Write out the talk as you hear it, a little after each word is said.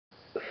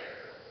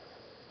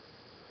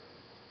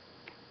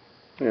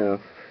Yeah.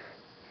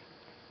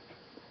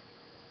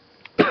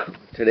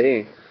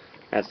 Today,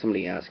 I had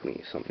somebody ask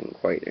me something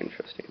quite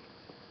interesting.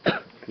 I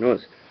know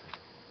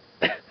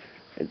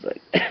it's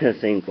like the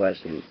same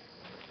question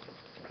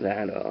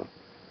that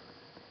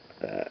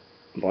that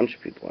a bunch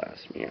of people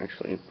asked me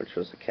actually, which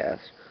was a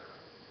cast.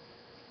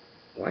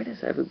 Why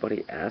does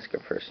everybody ask a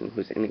person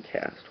who's in a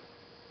cast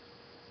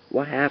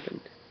what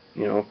happened?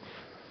 You know,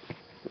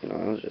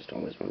 I was just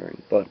always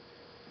wondering. But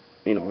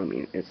I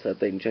mean, it's that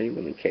they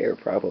genuinely care,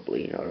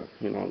 probably. Or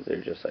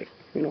they're just like,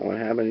 what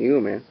happened to you,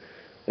 man?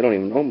 They don't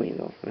even know me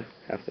though,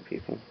 half the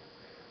people.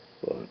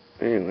 But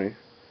anyway,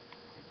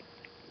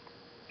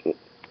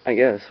 I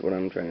guess what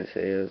I'm trying to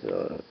say is,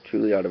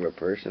 truly out of a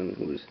person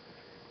who's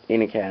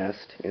in a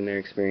cast, in their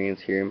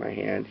experience here in my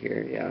hand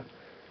here, yeah,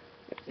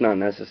 it's not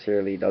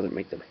necessarily doesn't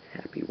make them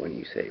happy when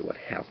you say what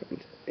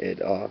happened.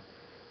 It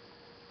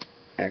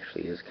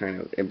actually is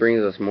kind of it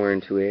brings us more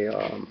into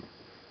a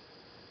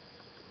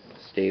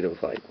state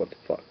of like what the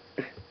fuck,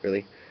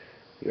 really?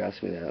 You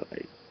ask me that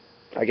like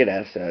I get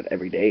asked that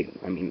every day.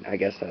 I mean, I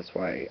guess that's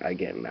why I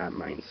get in that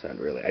mindset.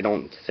 Really, I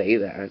don't say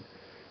that.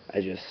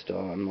 I just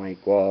I'm like,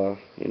 well,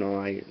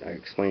 I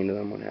explained to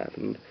them what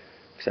happened,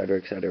 etc.,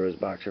 etc. It was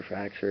boxer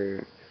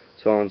fracture,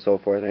 so on and so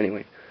forth.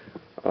 Anyway,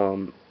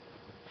 um,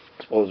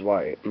 I suppose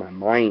why my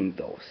mind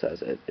though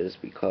says it is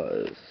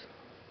because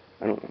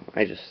I don't know.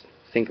 I just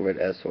think of it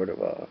as sort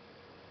of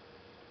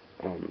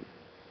um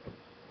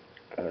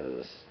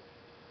as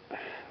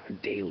a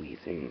daily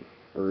thing,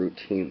 a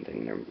routine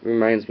thing. It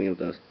reminds me of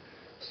the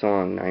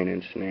song Nine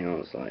Inch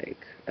Nails, like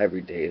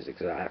every day is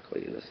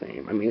exactly the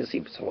same. I mean, it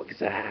seems so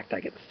exact. I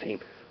get the same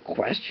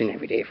question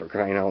every day for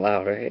crying out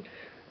loud, right?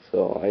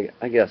 So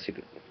I guess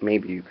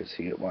maybe you could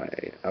see it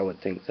why I would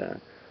think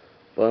that.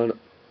 But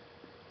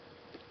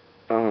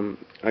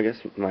I guess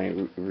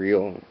my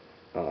real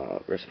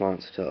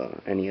response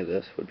to any of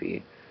this would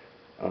be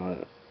uh,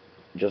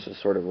 just to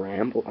sort of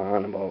ramble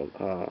on about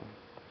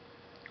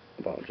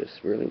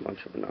just really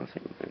much of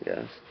nothing, I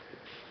guess.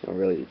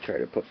 Really try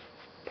to put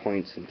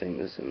points and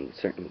things in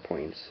certain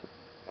points,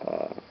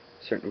 uh,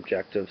 certain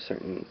objectives,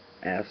 certain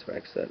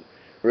aspects that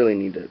really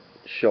need to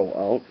show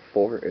out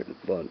for it.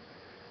 But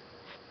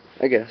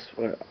I guess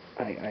what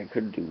I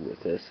could do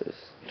with this is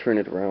turn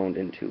it around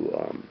into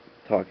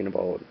talking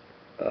about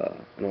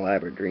an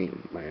elaborate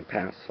dream, my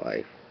past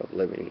life of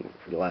living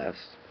for the last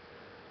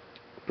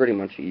pretty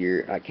much a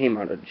year. I came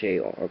out of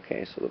jail,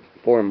 okay, so the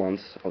 4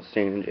 months I was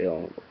staying in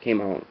jail,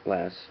 came out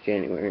last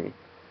January.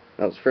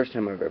 That was the first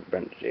time I've ever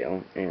been to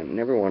jail, and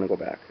never want to go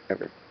back,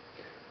 ever.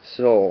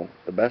 So,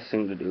 the best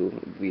thing to do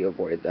would be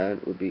avoid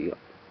that, would be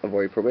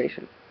avoid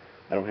probation.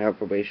 I don't have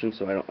probation,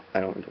 so I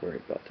don't have to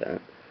worry about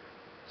that.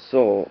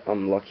 So,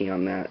 I'm lucky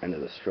on that end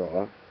of the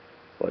straw.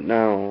 But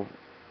now,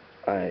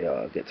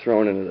 I get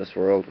thrown into this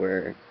world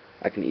where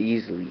I can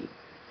easily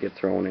get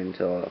thrown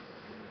into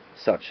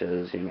such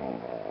as,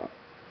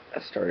 I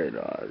started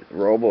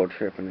robo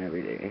tripping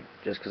every day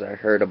just because I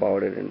heard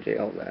about it in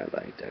jail that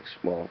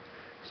well,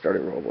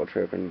 started robo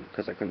tripping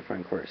because I couldn't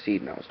find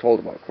quercetin. I was told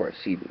about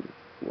quercetin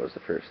was the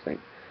first thing.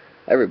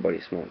 Everybody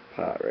smoked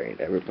pot, right?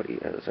 Everybody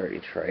has already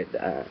tried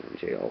that in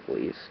jail, at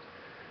least.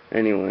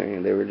 Anyway,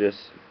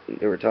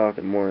 they were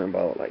talking more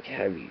about like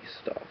heavy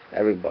stuff.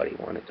 Everybody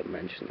wanted to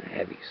mention the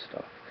heavy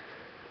stuff.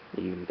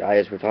 You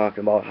guys were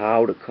talking about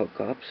how to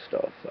cook up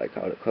stuff, like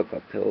how to cook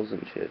up pills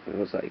and shit. And it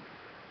was like,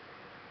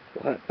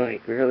 what?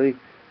 Like, really?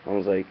 I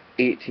was like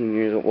 18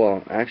 years old.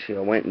 Well, actually,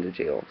 I went into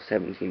jail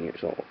 17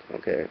 years old,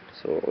 okay?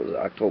 So it was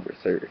October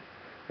 3rd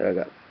that I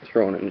got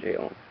thrown in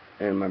jail.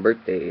 And my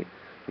birthday,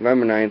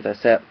 November 9th, I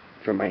sat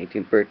for my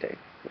 18th birthday.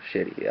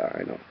 Shitty, yeah,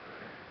 I know.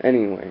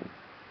 Anyway,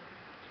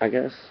 I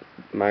guess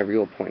my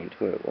real point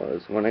to it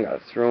was when I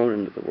got thrown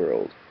into the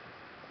world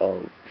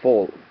of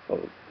full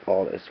of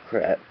all this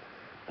crap,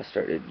 I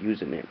started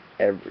using it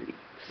every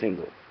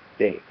single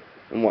day.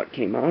 And what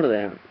came out of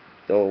that,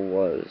 though,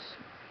 was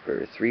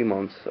for 3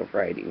 months of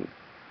writing.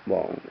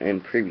 Well,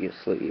 and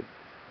previously,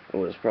 it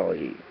was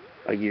probably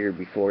a year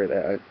before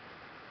that,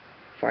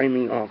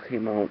 finally all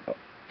came out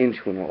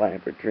into an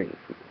elaborate dream.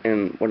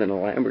 And what an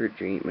elaborate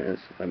dream is,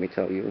 let me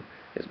tell you,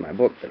 is my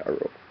book that I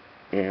wrote.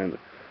 And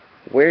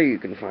where you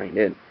can find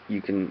it,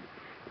 you can,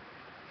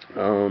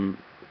 um,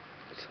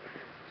 it's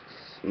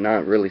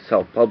not really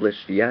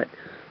self-published yet,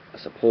 I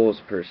suppose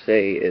per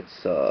se.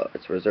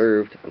 It's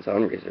reserved, it's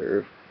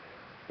unreserved,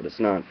 but it's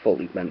not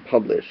fully been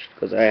published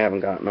because I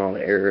haven't gotten all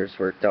the errors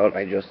worked out.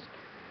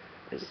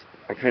 It's,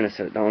 I kind of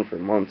set it down for a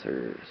month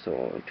or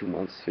so, 2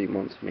 months, 3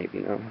 months maybe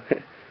now,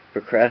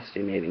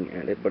 procrastinating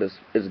at it, but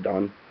it's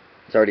done.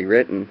 It's already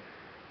written.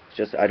 It's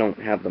just I don't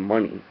have the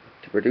money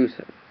to produce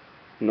it.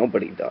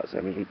 Nobody does.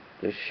 I mean,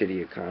 this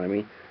shitty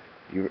economy.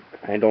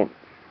 I don't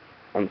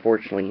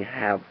unfortunately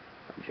have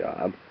a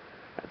job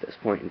at this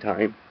point in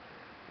time.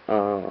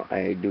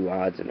 I do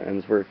odds and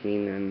ends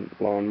working and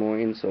lawn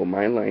mowing, so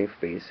my life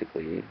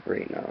basically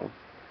right now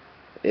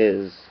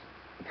is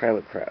a pile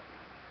of crap.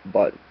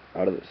 But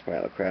out of this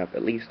pile of crap,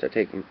 at least I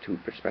take into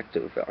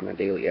perspective on a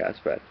daily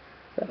aspect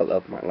that I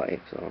love my life.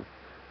 So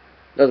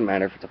Doesn't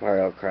matter if it's a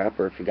pile of crap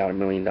or if you got $1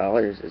 million.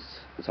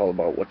 It's all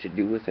about what you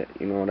do with it.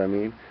 You know what I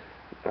mean?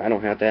 I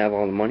don't have to have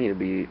all the money to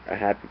be a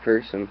happy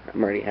person.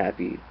 I'm already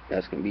happy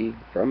as can be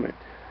from it.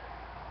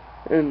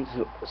 And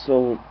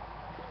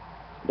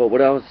but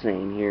what I was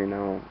saying here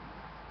now,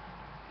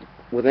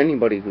 with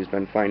anybody who's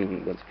been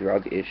fighting with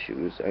drug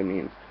issues, I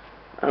mean,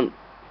 I'm,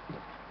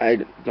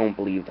 I don't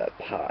believe that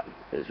pot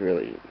is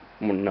really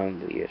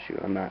none of the issue.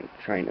 I'm not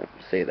trying to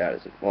say that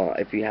as, well,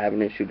 if you have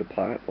an issue to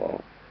pot,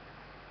 well,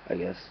 I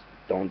guess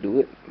don't do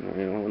it.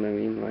 You know what I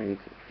mean? Like,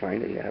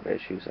 fine that you have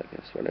issues, I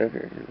guess,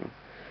 whatever, you know.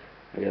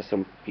 I guess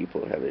some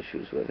people have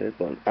issues with it,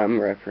 but I'm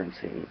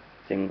referencing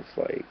things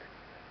like,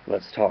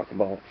 let's talk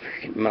about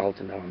freaking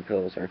melting down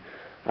pills, or,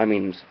 I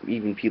mean,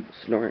 even people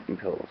snorting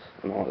pills,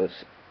 and all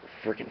this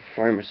freaking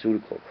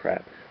pharmaceutical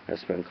crap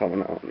that's been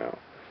coming out now.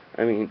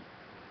 I mean,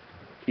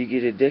 you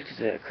get addicted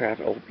to that crap,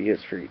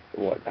 opiates, for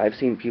what? I've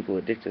seen people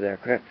addicted to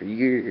that crap for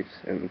years,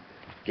 and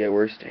get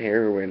worse to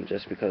heroin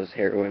just because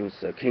heroin's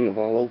the king of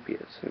all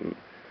opiates. And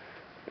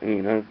I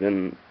mean,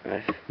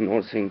 I've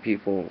noticing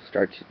people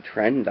start to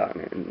trend on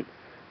it and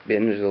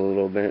binge a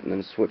little bit and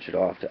then switch it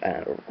off to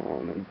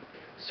Adderall and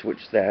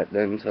switch that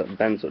then to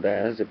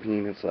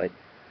benzodiazepine. It's like,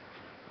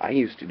 I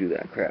used to do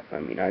that crap. I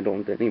mean, I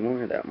don't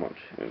anymore that much,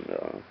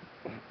 and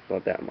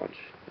not that much.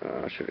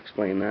 I should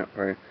explain that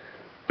part.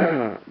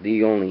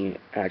 The only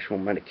actual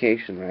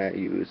medication that I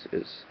use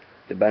is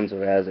the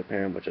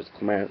benzodiazepine, which is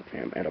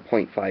clonazepam, at a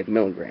 0.5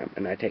 milligram,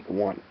 and I take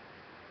one.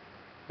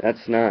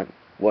 That's not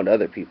what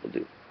other people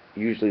do.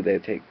 Usually they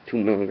take 2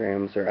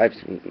 milligrams, or I've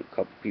seen a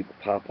couple people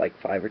pop like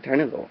 5 or 10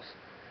 of those.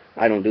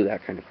 I don't do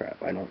that kind of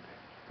crap. I don't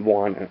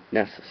want to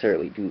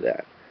necessarily do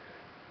that.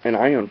 And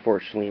I,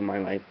 unfortunately, in my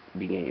life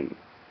became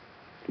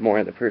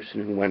more the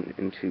person who went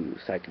into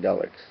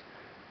psychedelics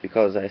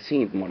because I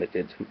seen what it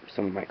did to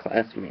some of my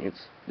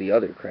classmates, the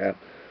other crap,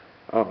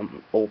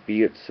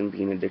 opiates and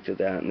being addicted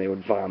to that, and they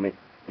would vomit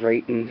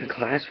right in the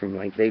classroom.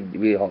 Like, they'd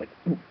be all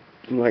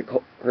like,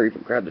 hurry,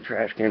 grab the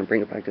trash can and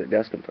bring it back to the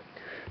desk and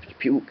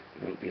puke.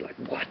 And I'd be like,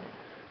 what?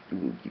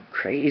 Dude, you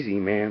crazy,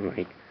 man.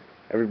 Like,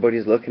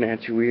 everybody's looking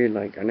at you weird.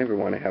 Like, I never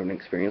want to have an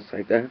experience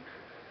like that.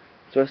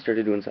 So I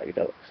started doing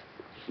psychedelics.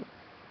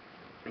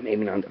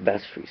 Maybe not the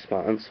best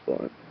response,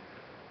 but,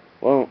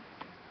 well,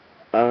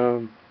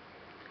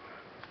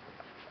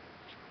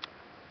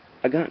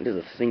 I got into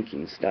the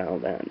thinking style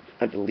that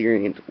a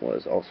delirium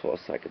was also a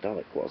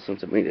psychedelic. Well,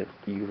 since it made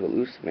you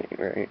hallucinate,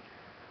 right?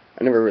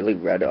 I never really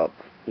read up,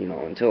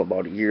 until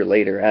about a year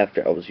later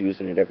after I was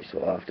using it every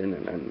so often,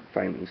 and then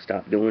finally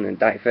stopped doing it.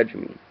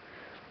 Diphenhydramine.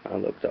 I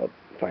looked up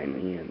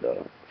finally and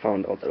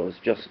found out that it was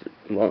just,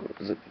 well,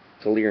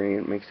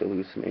 delirium, makes you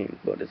hallucinate,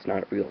 but it's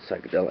not a real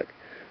psychedelic.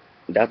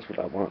 That's what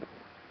I want.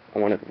 I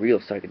want a real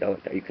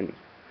psychedelic that you can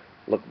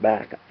look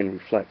back and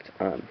reflect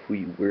on who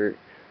you were,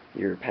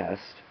 your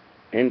past,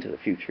 into the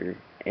future,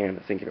 and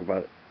thinking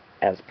about it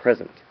as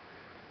present.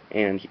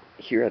 And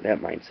here at that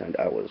mindset,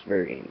 I was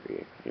very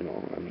angry.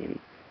 I mean,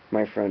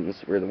 my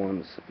friends were the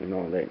ones,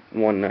 that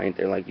one night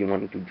they're like, "You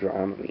want to do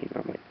Dramamine?"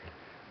 I'm like,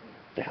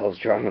 "The hell's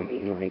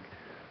Dramamine?" Like,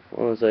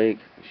 well, it's like,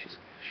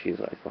 she's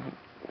like, "Well,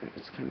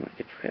 it's kind of like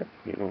a trip,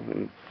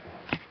 And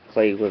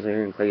Clay was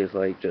there, and Clay's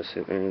like, just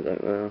sitting there, he's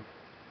like, "Well,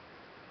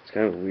 it's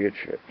kind of a weird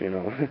trip." And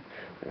I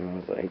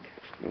was like,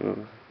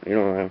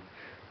 well,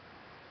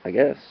 I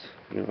guess,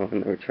 I've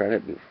never tried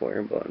it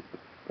before, but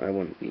I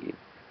wouldn't be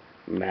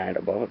mad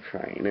about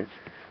trying it.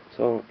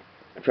 So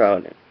I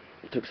tried it.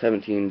 I took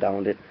 17,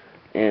 downed it,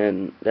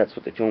 and that's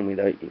what they told me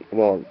that.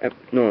 Well,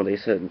 no, they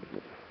said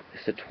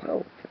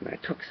 12, and I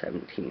took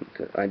 17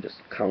 because I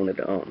just counted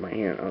it out in my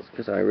hand.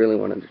 Because I really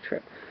wanted to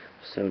try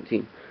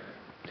 17.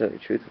 To tell you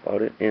the truth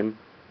about it, and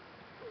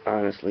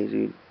honestly,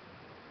 dude,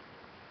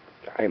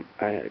 I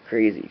had a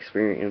crazy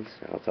experience.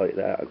 I'll tell you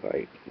that.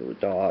 Like, there were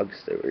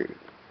dogs, there were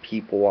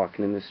people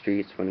walking in the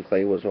streets when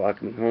Clay was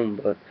walking me home,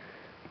 but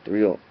the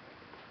real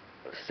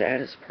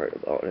saddest part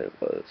about it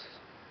was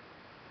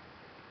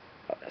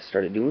I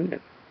started doing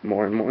it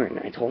more and more, and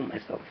I told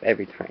myself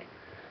every time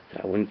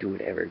that I wouldn't do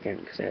it ever again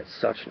because I had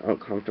such an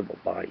uncomfortable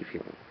body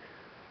feeling,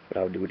 but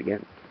I would do it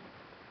again.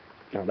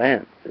 Now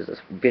that is a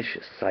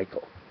vicious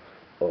cycle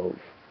of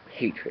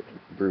hatred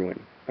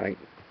brewing. I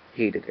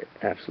hated it,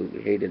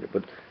 absolutely hated it,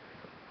 but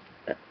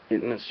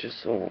it's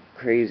just so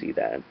crazy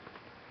that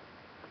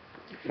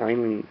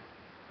finally,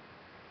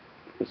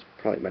 it's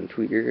probably been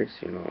 2 years,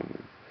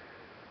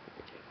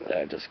 that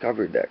I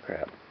discovered that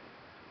crap,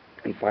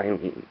 and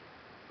finally,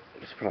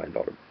 it's probably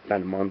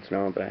been a month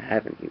now that I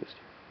haven't used it.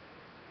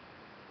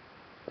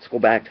 Let's go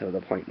back to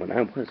the point when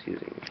I was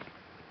using it.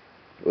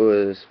 It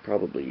was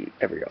probably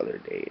every other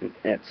day. And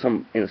at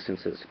some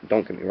instances,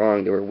 don't get me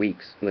wrong, there were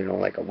weeks,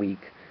 like a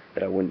week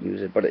that I wouldn't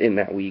use it. But in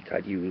that week,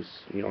 I'd use,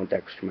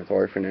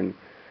 dextromethorphan and,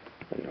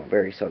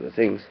 various other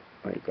things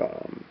like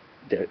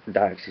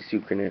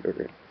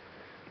dioxycyclinate.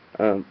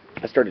 I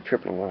started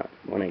tripping a lot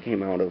when I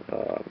came out of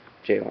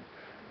jail.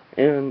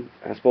 And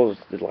I suppose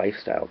the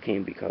lifestyle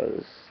came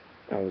because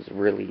I was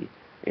really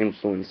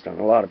influenced on.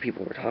 A lot of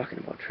people were talking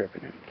about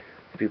tripping, and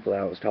the people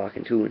that I was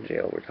talking to in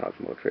jail were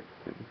talking about tripping.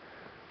 And,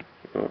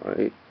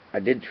 I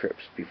did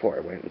trips before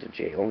I went into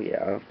jail,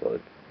 yeah,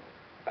 but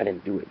I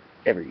didn't do it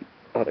every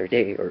other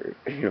day, or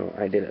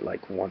I did it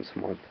like once a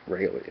month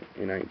regularly,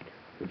 and I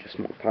would just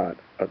smoke pot.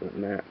 Other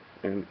than that,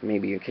 and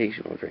maybe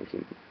occasional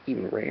drinking,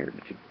 even rare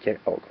to get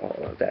alcohol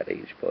at that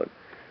age. But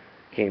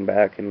came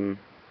back and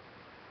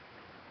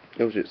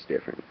it was just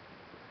different.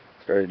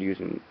 Started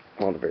using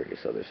all the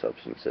various other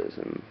substances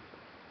and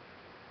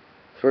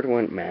sort of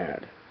went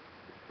mad.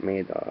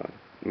 Made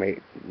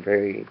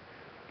very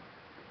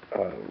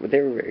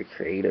they were very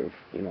creative,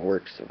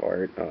 works of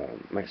art.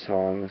 My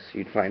songs,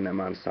 you'd find them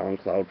on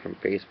SoundCloud from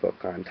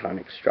Facebook on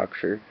Tonic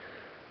Structure.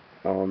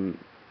 Um,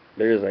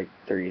 there's like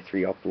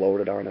 33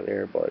 uploaded onto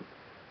there, but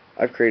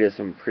I've created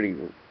some pretty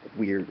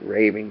weird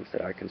ravings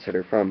that I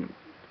consider from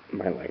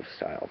my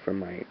lifestyle, from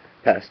my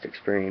past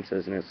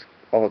experiences, and it's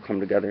all come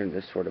together in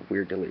this sort of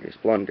weird delirious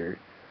blunder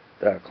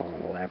that I call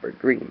an elaborate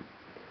dream.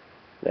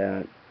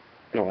 That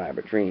an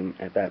elaborate dream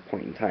at that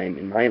point in time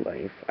in my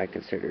life, I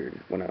considered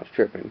when I was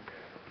tripping,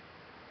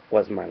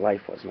 my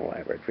life was an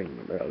elaborate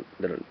dream.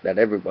 That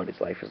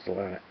everybody's life is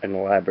an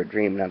elaborate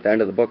dream. And at the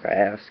end of the book, I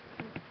ask,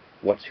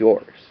 "What's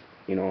yours?"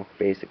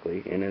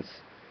 Basically, and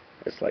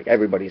it's like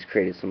everybody's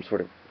created some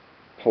sort of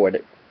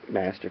poetic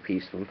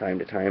masterpiece from time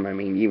to time. I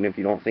mean, even if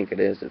you don't think it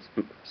is, it's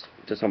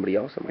to somebody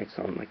else it might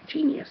sound like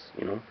genius.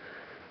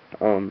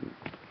 Um,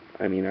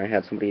 I mean, I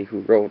had somebody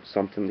who wrote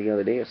something the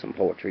other day, some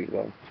poetry.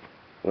 Well,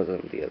 it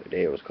wasn't the other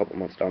day; it was a couple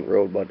months down the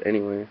road. But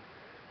anyway,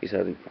 he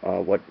said,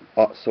 "What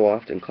so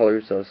often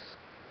colors us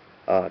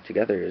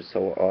together is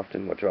so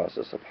often what draws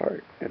us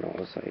apart." And I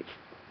was like,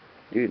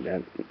 dude,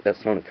 that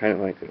sounded kind of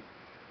like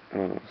I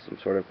don't know, some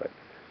sort of like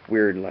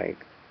weird like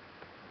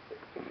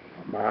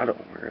motto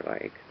or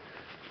like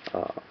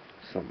uh,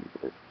 some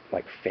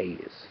like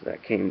phase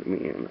that came to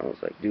me, and I was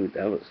like, dude,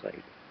 that was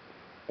like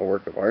a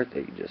work of art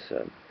that you just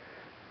said.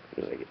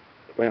 It was like,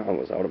 well, I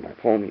was out of my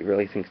poem. You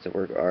really think it's a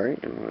work of art?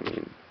 I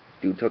mean,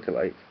 dude took it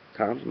like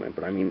compliment,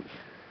 but I mean,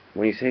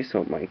 when you say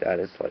something like that,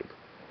 it's like,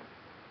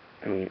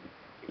 I mean,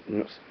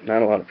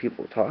 not a lot of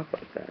people talk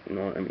like that. You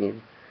know what I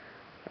mean?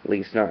 At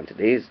least not in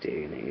today's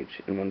day and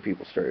age. And when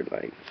people started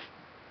like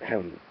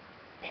having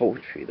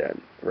poetry that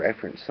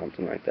referenced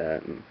something like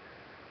that, and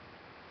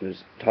he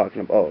was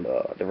talking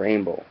about the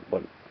rainbow,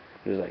 but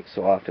he was like,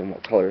 so often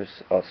what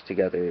colors us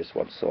together is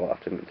what so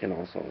often can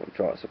also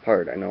draw us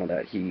apart. I know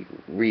that he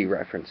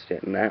re-referenced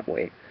it in that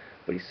way,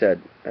 but he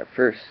said at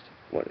first,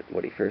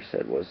 what he first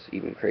said was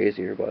even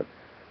crazier, but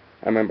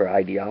I remember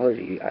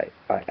ideologically, I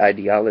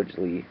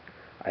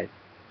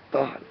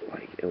thought,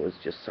 like, it was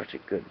just such a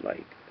good,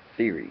 like,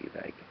 theory,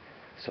 like,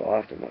 so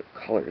often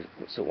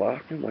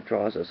what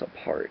draws us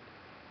apart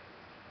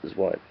is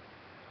what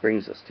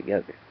brings us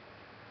together.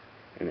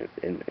 And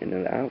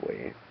in that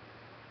way,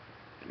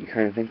 you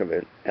kind of think of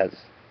it as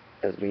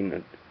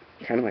being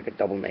kind of like a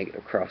double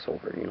negative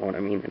crossover. You know what I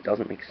mean? It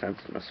doesn't make sense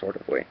in a sort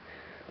of way,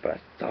 but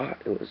I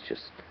thought it was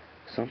just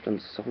something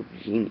so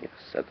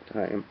genius at the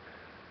time.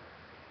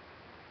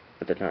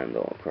 At the time,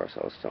 though, of course,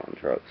 I was still on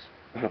drugs,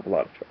 a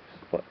lot of drugs.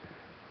 But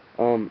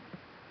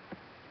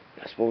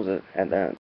I suppose at that